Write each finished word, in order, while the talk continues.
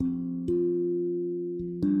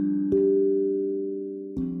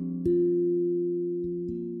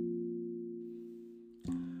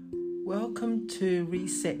to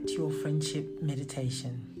reset your friendship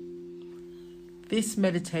meditation. This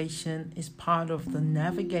meditation is part of the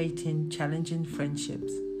Navigating Challenging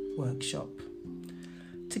Friendships workshop.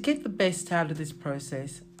 To get the best out of this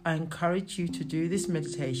process, I encourage you to do this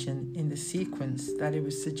meditation in the sequence that it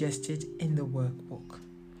was suggested in the workbook.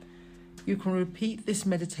 You can repeat this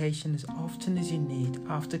meditation as often as you need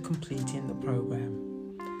after completing the program.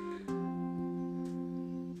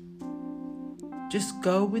 Just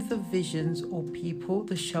go with the visions or people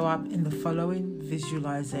that show up in the following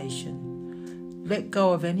visualization. Let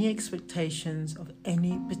go of any expectations of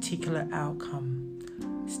any particular outcome.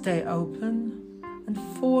 Stay open and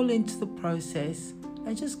fall into the process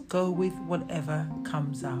and just go with whatever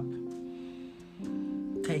comes up.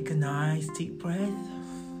 Take a nice deep breath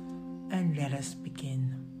and let us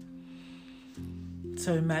begin.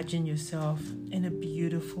 So imagine yourself in a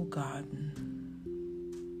beautiful garden.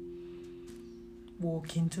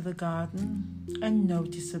 Walk into the garden and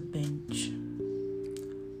notice a bench.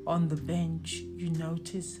 On the bench, you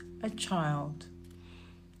notice a child.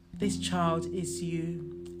 This child is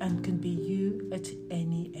you and can be you at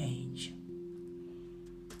any age.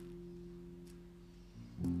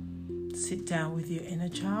 Sit down with your inner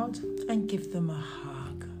child and give them a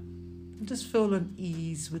hug. Just feel at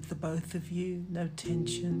ease with the both of you, no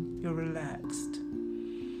tension, you're relaxed.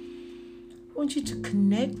 I want you to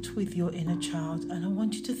connect with your inner child, and I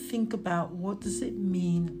want you to think about what does it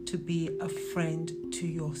mean to be a friend to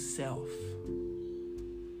yourself.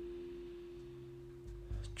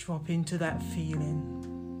 Drop into that feeling.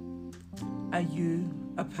 Are you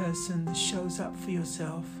a person that shows up for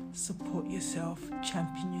yourself, support yourself,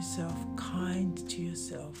 champion yourself, kind to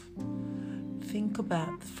yourself? Think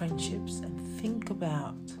about friendships and think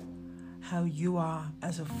about how you are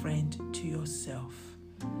as a friend to yourself.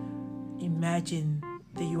 Imagine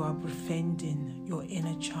that you are befriending your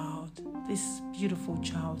inner child, this beautiful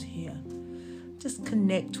child here. Just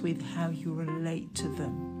connect with how you relate to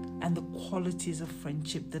them and the qualities of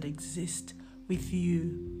friendship that exist with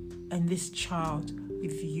you and this child,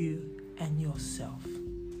 with you and yourself.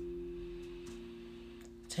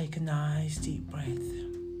 Take a nice deep breath.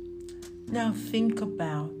 Now think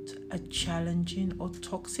about a challenging or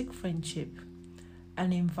toxic friendship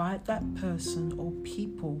and invite that person or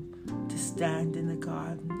people to stand in the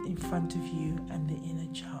garden in front of you and the inner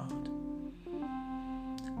child.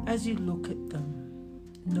 As you look at them,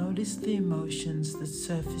 notice the emotions that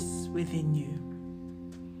surface within you.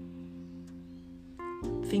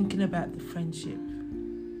 Thinking about the friendship.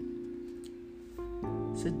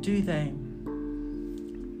 So do they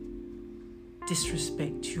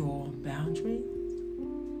disrespect your boundary?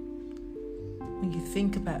 When you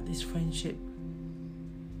think about this friendship,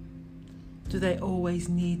 do they always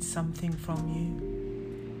need something from you?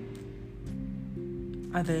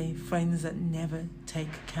 Are they friends that never take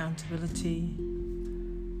accountability?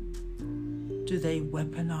 Do they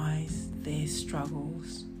weaponize their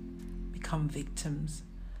struggles, become victims,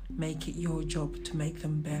 make it your job to make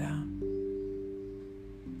them better?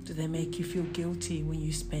 Do they make you feel guilty when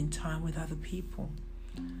you spend time with other people?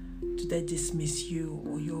 Do they dismiss you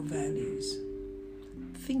or your values?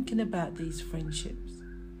 Thinking about these friendships,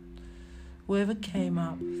 whoever came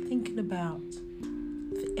up, thinking about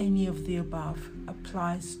if any of the above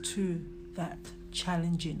applies to that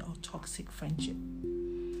challenging or toxic friendship.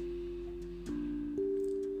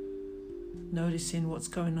 Noticing what's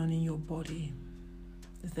going on in your body,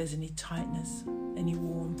 if there's any tightness, any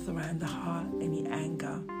warmth around the heart, any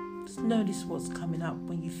anger. Just notice what's coming up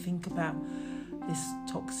when you think about this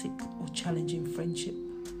toxic or challenging friendship,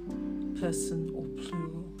 person or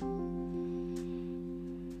plural.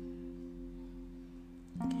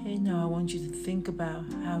 Okay, now I want you to think about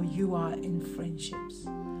how you are in friendships.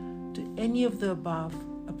 Do any of the above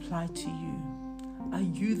apply to you? Are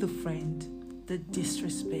you the friend that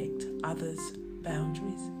disrespect others'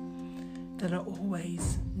 boundaries? That are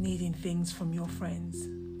always needing things from your friends?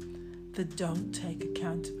 That don't take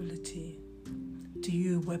accountability? Do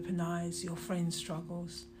you weaponize your friends'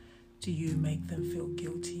 struggles? Do you make them feel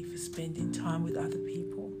guilty for spending time with other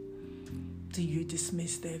people? Do you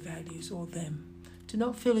dismiss their values or them? Do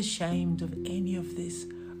not feel ashamed of any of this.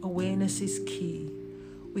 Awareness is key.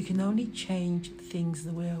 We can only change things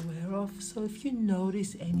that we're aware of. So if you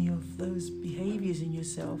notice any of those behaviors in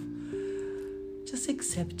yourself, just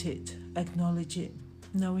accept it, acknowledge it,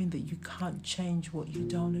 knowing that you can't change what you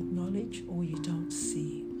don't acknowledge or you don't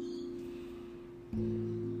see.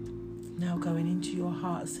 Now going into your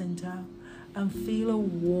heart center and feel a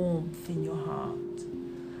warmth in your heart.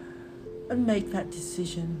 And make that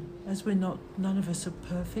decision, as none of us are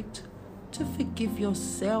perfect, to forgive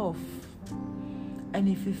yourself. And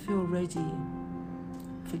if you feel ready,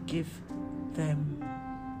 forgive them.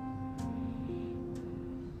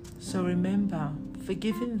 So remember,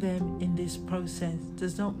 forgiving them in this process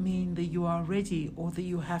does not mean that you are ready or that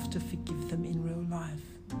you have to forgive them in real life.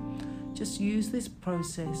 Just use this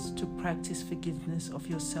process to practice forgiveness of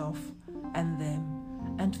yourself and them,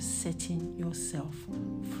 and for setting yourself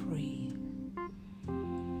free.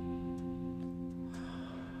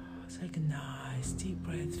 Take a nice deep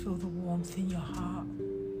breath, feel the warmth in your heart,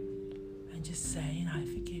 and just saying, I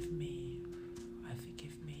forgive me, I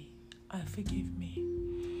forgive me, I forgive me,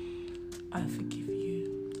 I forgive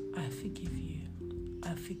you, I forgive you,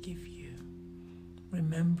 I forgive you.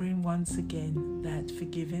 Remembering once again that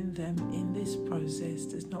forgiving them in this process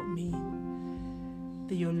does not mean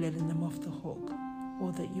that you're letting them off the hook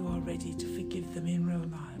or that you are ready to forgive them in real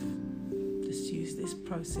life. Just use this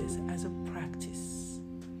process as a practice.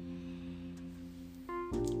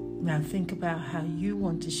 Now think about how you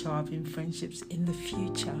want to show up in friendships in the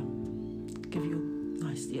future. Give your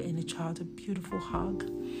inner child a beautiful hug.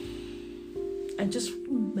 And just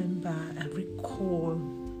remember and recall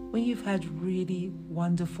when you've had really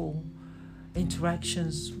wonderful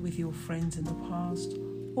interactions with your friends in the past,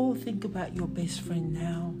 or think about your best friend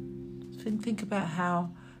now. Think about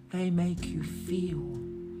how they make you feel.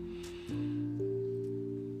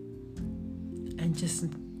 And just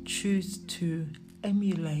choose to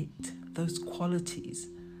emulate those qualities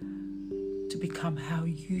to become how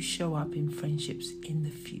you show up in friendships in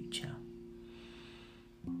the future.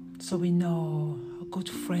 So we know a good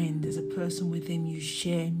friend is a person with whom you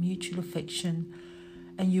share mutual affection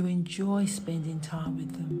and you enjoy spending time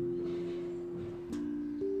with them.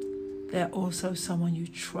 They're also someone you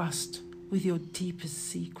trust with your deepest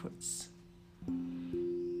secrets.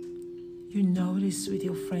 You notice with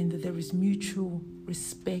your friend that there is mutual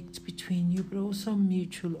respect between you, but also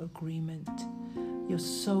mutual agreement. You're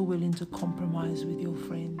so willing to compromise with your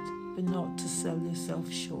friend, but not to sell yourself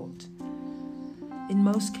short. In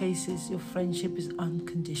most cases, your friendship is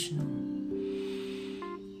unconditional.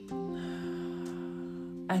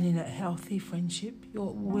 And in a healthy friendship,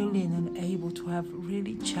 you're willing and able to have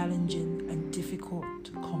really challenging and difficult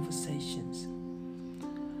conversations.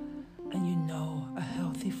 And you know a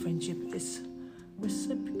healthy friendship is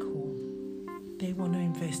reciprocal. They want to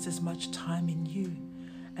invest as much time in you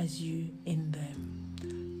as you in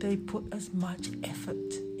them. They put as much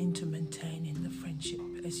effort into maintaining the friendship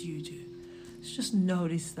as you do. So just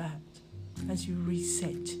notice that as you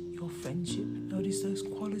reset your friendship. Notice those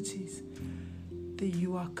qualities that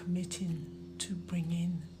you are committing to bring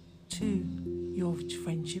in to your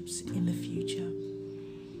friendships in the future,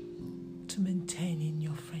 to maintaining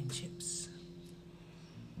your friendships.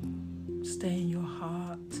 Stay in your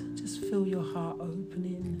heart. Just feel your heart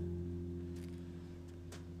opening.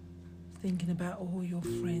 Thinking about all your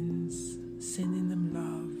friends, sending them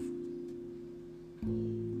love.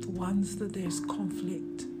 The ones that there's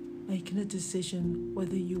conflict, making a decision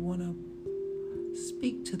whether you want to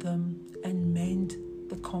speak to them and mend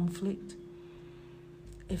the conflict.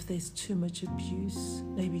 If there's too much abuse,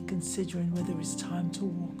 maybe considering whether it's time to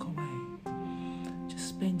walk away. Just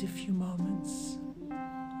spend a few moments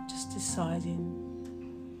just deciding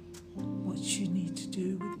what you need to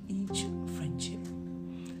do with each friendship.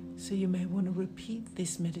 So you may want to repeat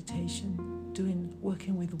this meditation,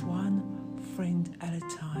 working with one friend at a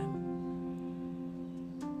time.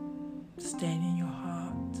 Staying in your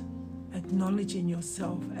heart, acknowledging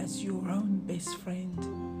yourself as your own best friend,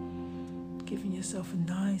 giving yourself a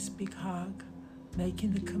nice big hug,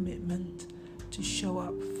 making the commitment to show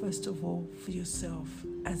up first of all for yourself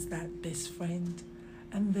as that best friend,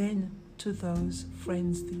 and then to those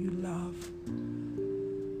friends that you love,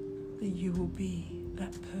 that you will be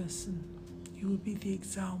that person. You will be the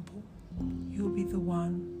example. You will be the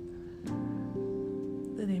one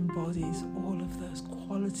that embodies all of those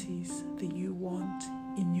qualities that you want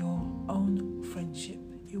in your own friendship.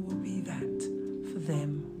 You will be that for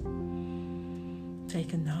them.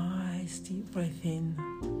 Take a nice deep breath in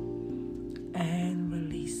and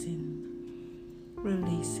releasing,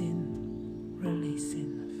 releasing,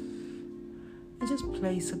 releasing. And just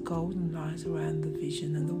place a golden light around the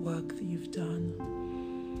vision and the work that you've done.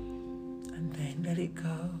 And then let it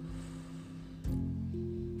go.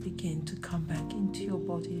 Begin to come back into your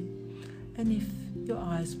body. And if your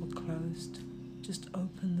eyes were closed, just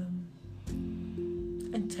open them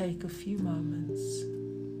and take a few moments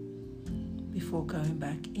before going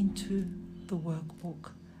back into the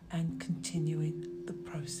workbook and continuing the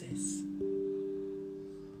process.